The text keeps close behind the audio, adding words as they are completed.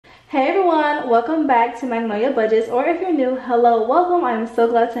Hey everyone, welcome back to Magnolia Budgets, or if you're new, hello, welcome. I'm so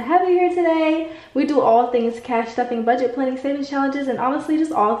glad to have you here today. We do all things cash stuffing, budget planning, savings challenges, and honestly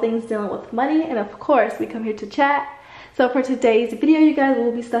just all things dealing with money. And of course, we come here to chat. So for today's video, you guys,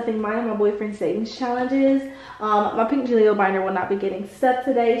 will be stuffing mine and my boyfriend's savings challenges. My pink Julio binder will not be getting stuffed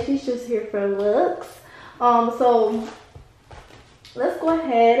today. She's just here for looks. So let's go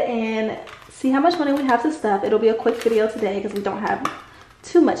ahead and see how much money we have to stuff. It'll be a quick video today because we don't have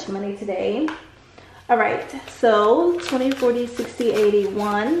too much money today. All right, so 20, 40, 60,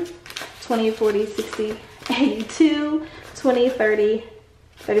 81, 20, 40, 60, 82, 20, 30,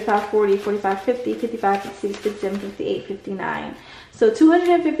 35, 40, 45, 50, 55, 56, 57, 58, 59. So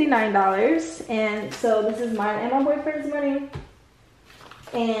 $259. And so this is mine and my boyfriend's money.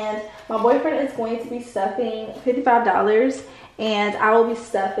 And my boyfriend is going to be stuffing $55. And I will be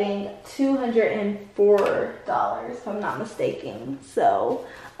stuffing $204 if I'm not mistaken. So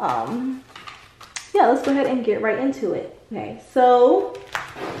yeah, let's go ahead and get right into it. Okay, so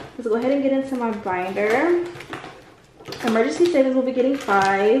let's go ahead and get into my binder. Emergency savings will be getting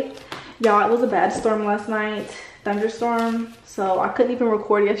 5. Y'all, it was a bad storm last night, thunderstorm, so I couldn't even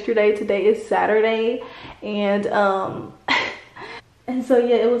record yesterday. Today is Saturday, and and so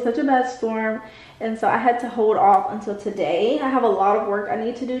yeah, it was such a bad storm. And so I had to hold off until today. I have a lot of work I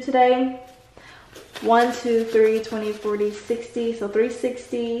need to do today. 1, 2, 3, 20, 40, 60. So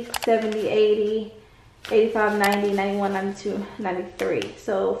 360, 70, 80, 85, 90, 91, 92, 93.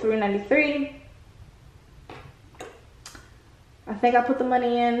 So 393. I think I put the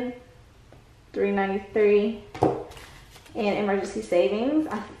money in. 393. And emergency savings,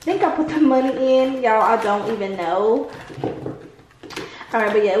 I think I put the money in. Y'all, I don't even know.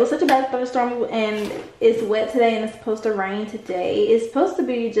 Alright, but yeah, it was such a bad thunderstorm and it's wet today and it's supposed to rain today. It's supposed to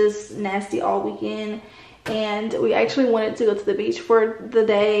be just nasty all weekend, and we actually wanted to go to the beach for the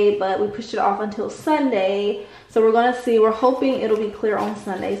day, but we pushed it off until Sunday. So we're going to see. We're hoping it'll be clear on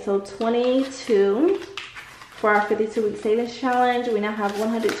Sunday. So 22 for our 52-week savings challenge. We now have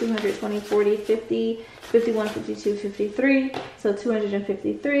 100, 200, 20, 40, 50, 51, 52, 53. So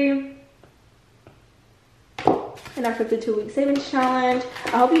 253. In our 52-week savings challenge.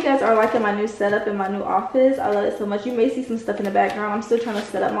 I hope you guys are liking my new setup in my new office. I love it so much. You may see some stuff in the background. I'm still trying to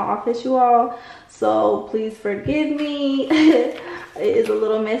set up my office, you all, so please forgive me. It is a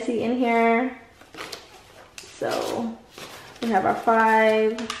little messy in here. So we have our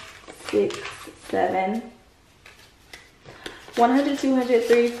 5, 6, 7, 100, 200,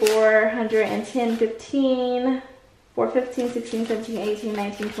 3, 410, 15, 415, 16, 17, 18,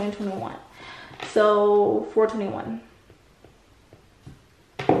 19, 20, 21. So 421.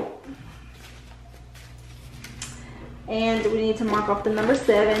 And we need to mark off the number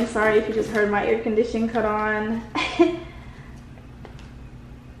 7. Sorry if you just heard my air conditioning cut on.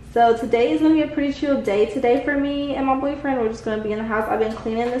 So today is going to be a pretty chill day today for me and my boyfriend. We're just going to be in the house. I've been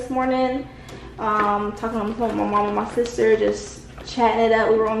cleaning this morning, talking on the phone with my mom and my sister, just chatting it up.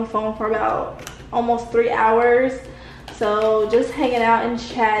 We were on the phone for about almost 3 hours. So just hanging out and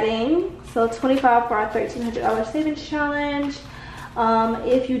chatting. So 25 for our $1,300 savings challenge.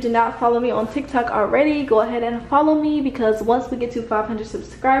 If you do not follow me on TikTok already, go ahead and follow me, because once we get to 500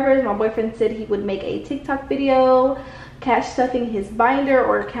 subscribers, my boyfriend said he would make a TikTok video cash stuffing his binder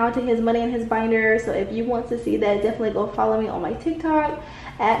or counting his money in his binder. So if you want to see that, definitely go follow me on my TikTok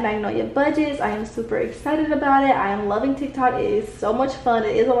at MagnoliaxBudgets. I am super excited about it. I am loving TikTok. It is so much fun.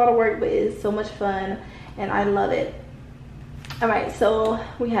 It is a lot of work, but it is so much fun and I love it. All right, so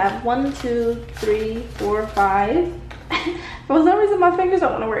we have 1, 2, 3, 4, 5. For some reason, my fingers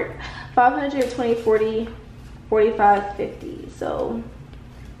don't want to work. 500, 20, 40, 45, 50. So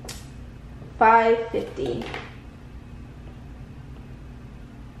 550.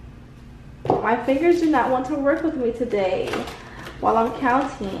 My fingers do not want to work with me today while I'm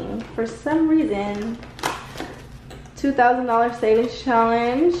counting. For some reason, $2,000 savings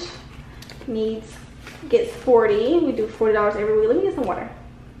challenge gets 40. We do $40 every week. Let me get some water.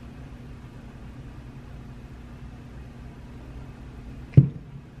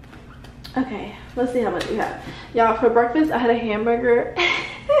 Okay, let's see how much we have. Y'all, for breakfast I had a hamburger.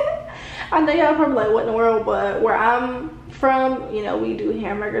 I know y'all probably like, what in the world, but where I'm from, you know, we do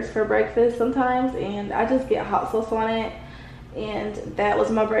hamburgers for breakfast sometimes, and I just get hot sauce on it. And that was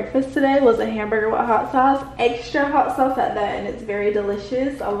my breakfast today, was a hamburger with hot sauce, extra hot sauce at that, and it's very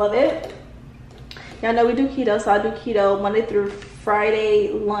delicious. I love it. Y'all know we do keto, so I do keto Monday through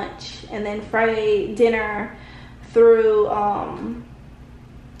Friday lunch, and then Friday dinner through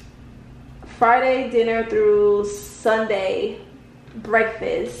Sunday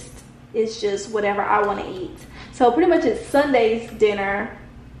breakfast. It's just whatever I want to eat. So pretty much it's Sunday's dinner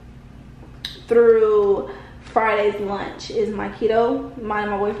through Friday's lunch is my keto, mine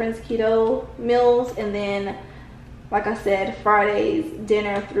and my boyfriend's keto meals, and then like I said, Friday's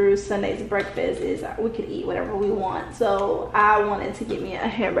dinner through Sunday's breakfast is we could eat whatever we want. So I wanted to get me a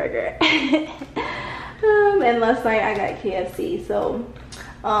hamburger. And last night I got KFC. So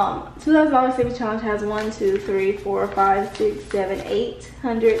 $2,000 savings challenge has 1, 2, 3, 4, 5, 6, 7, 8,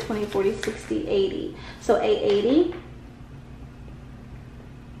 100, 20, 40, 60, 80. So 880.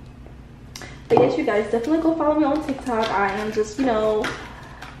 But yes, you guys, definitely go follow me on TikTok. I am just, you know,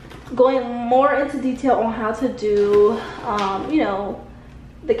 going more into detail on how to do, you know,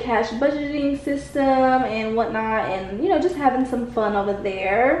 the cash budgeting system and whatnot, and, you know, just having some fun over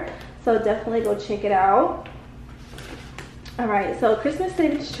there. So definitely go check it out. All right, so Christmas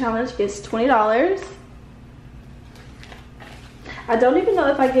Savings Challenge gets $20. I don't even know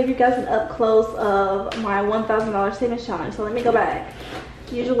if I gave you guys an up close of my $1,000 savings challenge, so let me go back.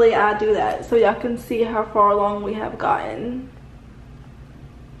 Usually I do that so y'all can see how far along we have gotten.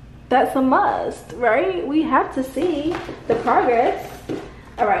 That's a must, right? We have to see the progress.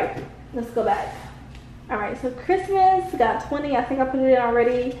 All right, let's go back. All right, so Christmas got 20. I think I put it in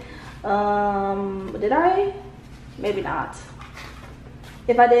already. Did I? Maybe not.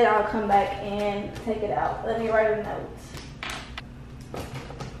 If I did, I'll come back and take it out. Let me write a note.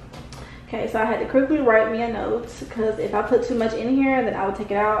 Okay, so I had to quickly write me a note because if I put too much in here, then I would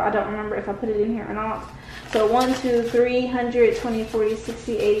take it out. I don't remember if I put it in here or not. So 1, 2, 3, 100, 20, 40,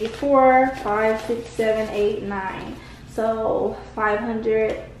 60, 80, 4, 5, 6, 7, 8, 9. So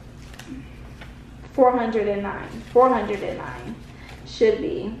 500, 409. 409 should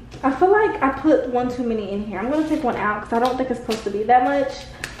be. I feel like I put one too many in here. I'm going to take one out because I don't think it's supposed to be that much.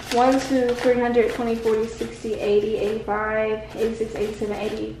 1, 2, 300, 20, 40, 60, 80, 85, 86, 87,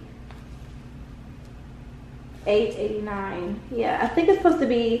 80. 889. Yeah, I think it's supposed to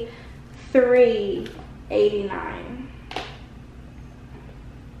be 389.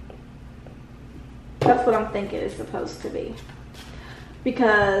 That's what I'm thinking it's supposed to be,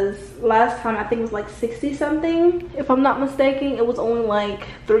 because last time I think it was like 60 something, if I'm not mistaken. It was only like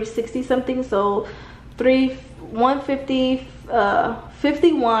 360 something. So 150,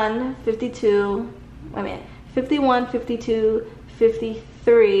 51, 52, I mean 51, 52,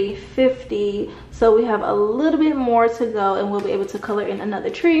 53, 50. So we have a little bit more to go and we'll be able to color in another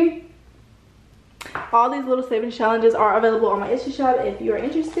tree. All these little savings challenges are available on my Etsy shop if you're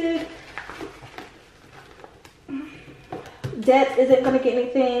interested. Debt isn't going to get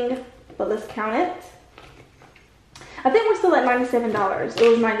anything, but let's count it. I think we're still at $97. It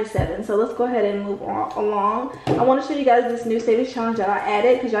was $97. So let's go ahead and move on along. I want to show you guys this new savings challenge that I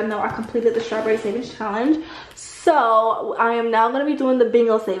added, because y'all know I completed the strawberry savings challenge. So I am now going to be doing the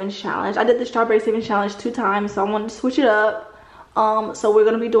bingo savings challenge. I did the strawberry savings challenge 2 times, so I wanted to switch it up. So we're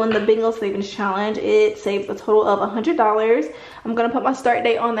going to be doing the bingo savings challenge. It saves a total of $100. I'm going to put my start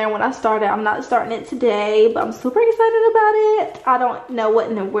date on there when I start it. I'm not starting it today, but I'm super excited about it. I don't know what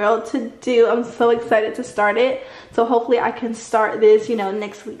in the world to do. I'm so excited to start it. So hopefully I can start this, you know,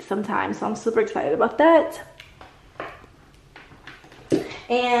 next week sometime. So I'm super excited about that.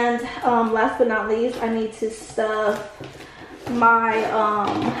 And last but not least, I need to stuff my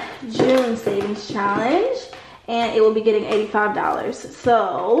June savings challenge. And it will be getting $85.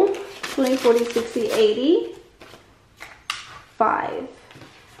 So 20, 40, 60, 80, 5.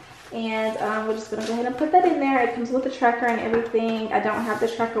 And we're just gonna go ahead and put that in there. It comes with the tracker and everything. I don't have the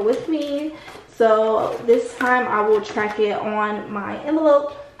tracker with me, so this time I will track it on my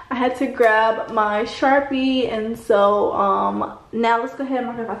envelope. I had to grab my Sharpie, and so now let's go ahead and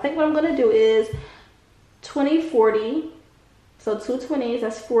mark it up. I think what I'm gonna do is 20, 40. So 2 20s,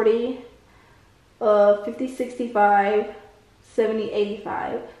 that's 40. 50, 65, 70,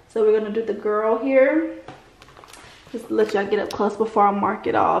 85. So we're gonna do the girl here. Just let y'all get up close before I mark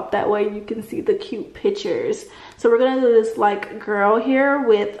it off. That way you can see the cute pictures. So we're gonna do this like girl here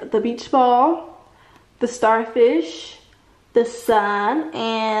with the beach ball, the starfish, the sun,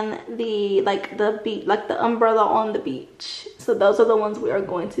 and the beach, like the umbrella on the beach. So those are the ones we are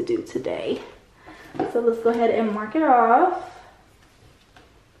going to do today. So let's go ahead and mark it off.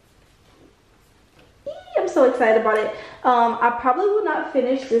 I'm so excited about it. I probably will not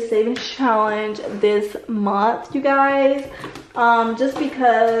finish this savings challenge this month, you guys, just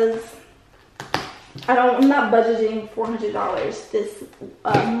because I'm not budgeting $400 this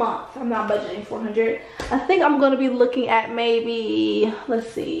month. I'm not budgeting $400. I think I'm going to be looking at maybe,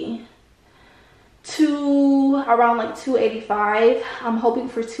 let's see, around like $285. I'm hoping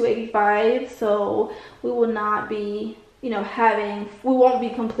for $285, so we will not be, you know, we won't be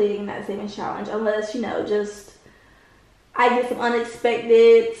completing that savings challenge unless, you know, just I get some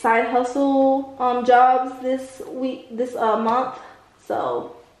unexpected side hustle jobs this month.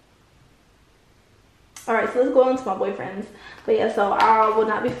 So alright, so let's go on to my boyfriends. But yeah, so I will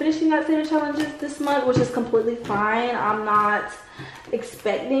not be finishing that saving challenges this month, which is completely fine. I'm not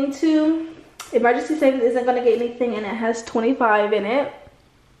expecting to. Emergency savings isn't going to get anything, and it has 25 in it.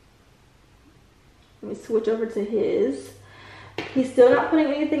 Let me switch over to his. He's still not putting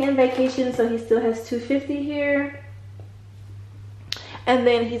anything in vacation, so he still has 250 here. And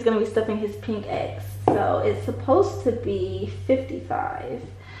then he's going to be stuffing his pink eggs. So it's supposed to be 55.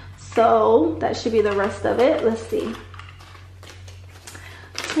 So that should be the rest of it. Let's see.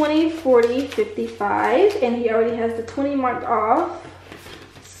 20, 40, 55. And he already has the 20 marked off.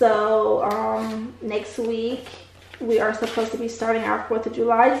 So next week we are supposed to be starting our 4th of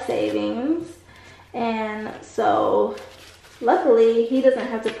July savings. And so luckily he doesn't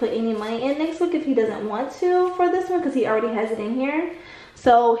have to put any money in next week if he doesn't want to for this one, because he already has it in here.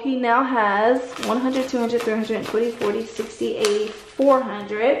 So he now has 100, 200, 300, 20, 40, 60, 80,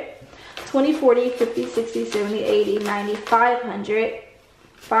 400, 20, 40, 50, 60, 70, 80, 90, 500,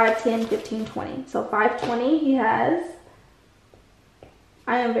 5, 10, 15, 20. So 520 he has.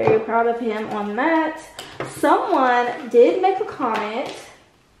 I am very proud of him on that. Someone did make a comment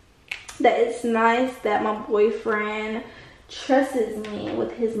that it's nice that my boyfriend trusts me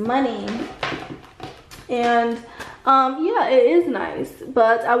with his money. And yeah, it is nice,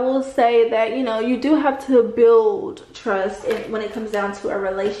 but I will say that, you know, you do have to build trust when it comes down to a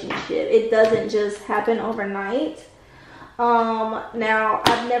relationship. It doesn't just happen overnight. Now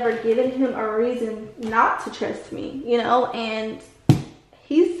I've never given him a reason not to trust me, you know, and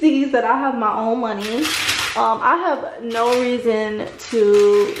he sees that I have my own money. I have no reason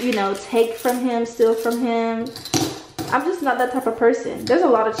to, you know, take from him, steal from him. I'm just not that type of person. There's a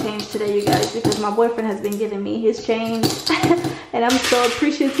lot of change today, you guys, because my boyfriend has been giving me his change and I'm so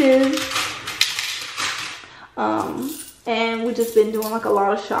appreciative. And we've just been doing like a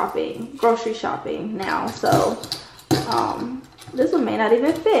lot of shopping, grocery shopping now. So this one may not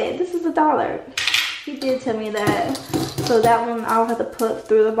even fit. This is $1. He did tell me that. So that one I'll have to put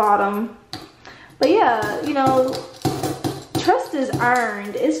through the bottom. But yeah, you know, trust is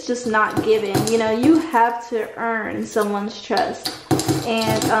earned. It's just not given. You know, you have to earn someone's trust.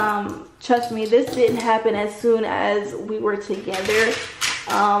 And trust me, this didn't happen as soon as we were together.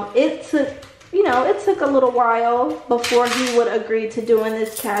 It took, you know, it took a little while before he would agree to doing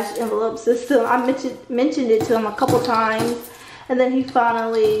this cash envelope system. I mentioned it to him a couple times, and then he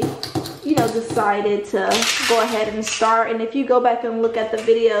finally, you know, decided to go ahead and start. And if you go back and look at the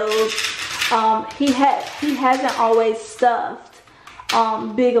videos, he hasn't always stuffed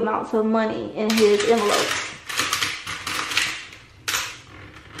big amounts of money in his envelopes.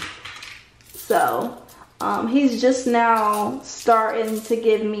 So he's just now starting to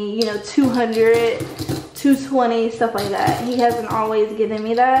give me, you know, 200, 220, stuff like that. He hasn't always given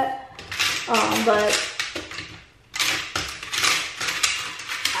me that, but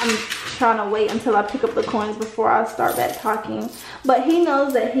I'm trying to wait until I pick up the coins before I start back talking. But he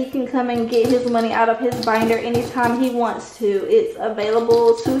knows that he can come and get his money out of his binder anytime he wants to. It's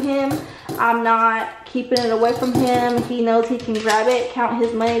available to him. I'm not keeping it away from him. He knows he can grab it, count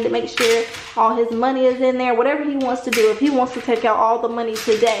his money to make sure all his money is in there. Whatever he wants to do. If he wants to take out all the money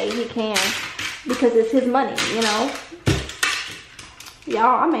today, he can, because it's his money, you know.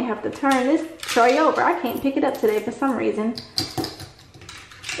 Y'all, I may have to turn this tray over. I can't pick it up today for some reason.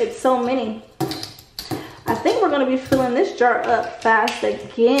 It's so many. I think we're going to be filling this jar up fast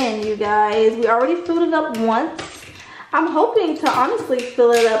again, you guys. We already filled it up once. I'm hoping to honestly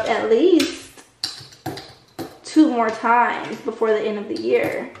fill it up at least 2 more times before the end of the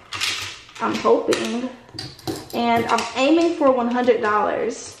year. I'm hoping. And I'm aiming for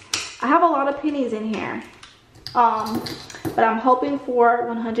 $100. I have a lot of pennies in here. But I'm hoping for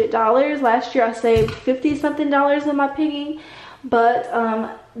 $100. Last year I saved 50-something in my piggy.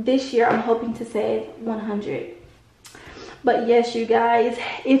 But this year I'm hoping to save 100. But yes, you guys,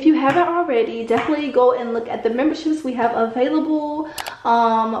 if you haven't already, definitely go and look at the memberships we have available.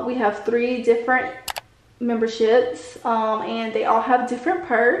 We have 3 different memberships, and they all have different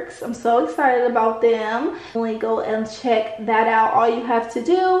perks. I'm so excited about them. Only go and check that out. All you have to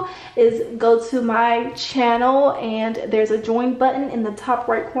do is go to my channel, and there's a join button in the top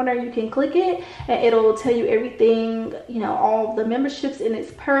right corner. You can click it and it'll tell you everything, you know, all the memberships and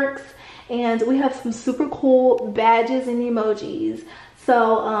its perks. And we have some super cool badges and emojis.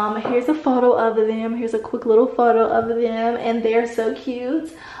 So here's a photo of them. Here's a quick little photo of them, and they're so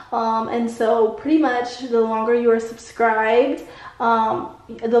cute. And so pretty much the longer you are subscribed,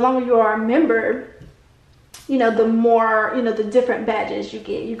 the longer you are a member, you know, the more, you know, the different badges you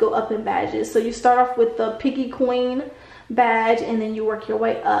get. You go up in badges. So you start off with the Piggy Queen badge, and then you work your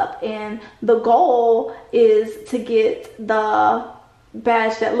way up. And the goal is to get the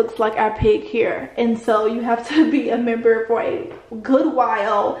badge that looks like our pig here. And so you have to be a member for a good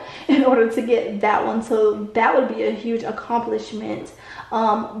while in order to get that one. So that would be a huge accomplishment.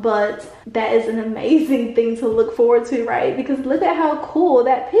 But that is an amazing thing to look forward to, right? Because look at how cool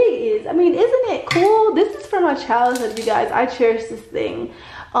that pig is. I mean, isn't it cool? This is from my childhood, you guys. I cherish this thing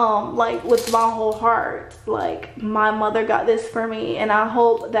like with my whole heart. Like, my mother got this for me, and I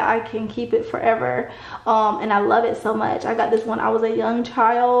hope that I can keep it forever. And I love it so much. I got this when I was a young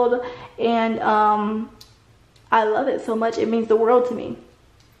child, and I love it so much. It means the world to me.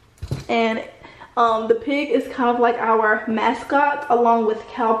 And the pig is kind of like our mascot, along with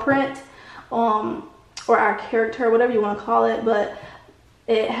Calprint, or our character, whatever you want to call it, but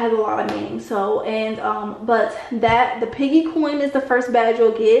it has a lot of meaning. So, and but that the Piggy Coin is the first badge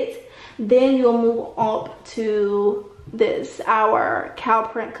you'll get. Then you'll move up to this, our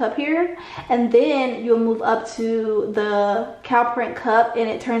Calprint cup here, and then you'll move up to the Calprint cup, and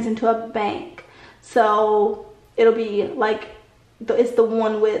it turns into a bank. So it'll be like, it's the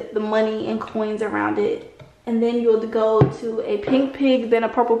one with the money and coins around it. And then you'll go to a pink pig, then a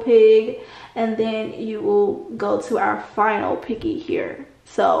purple pig, and then you will go to our final piggy here.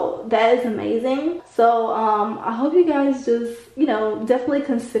 So that is amazing. So I hope you guys just, you know, definitely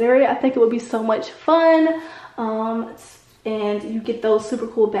consider it. I think it would be so much fun. And you get those super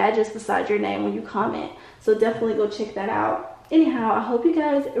cool badges beside your name when you comment. So definitely go check that out. Anyhow, I hope you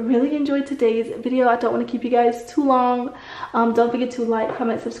guys really enjoyed today's video. I don't want to keep you guys too long. Don't forget to like,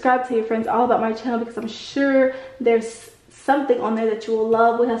 comment, subscribe, tell your friends all about my channel, because I'm sure there's something on there that you will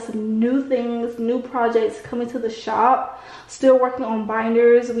love. We have some new things, new projects coming to the shop. Still working on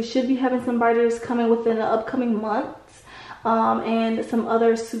binders. We should be having some binders coming within the upcoming months. And some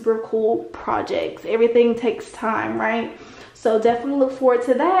other super cool projects. Everything takes time, right? So definitely look forward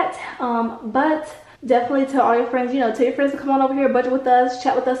to that. But definitely tell all your friends, you know, tell your friends to come on over here, budget with us,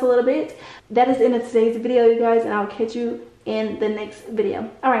 chat with us a little bit. That is the end of today's video, you guys, and I'll catch you in the next video.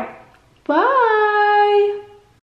 All right, bye.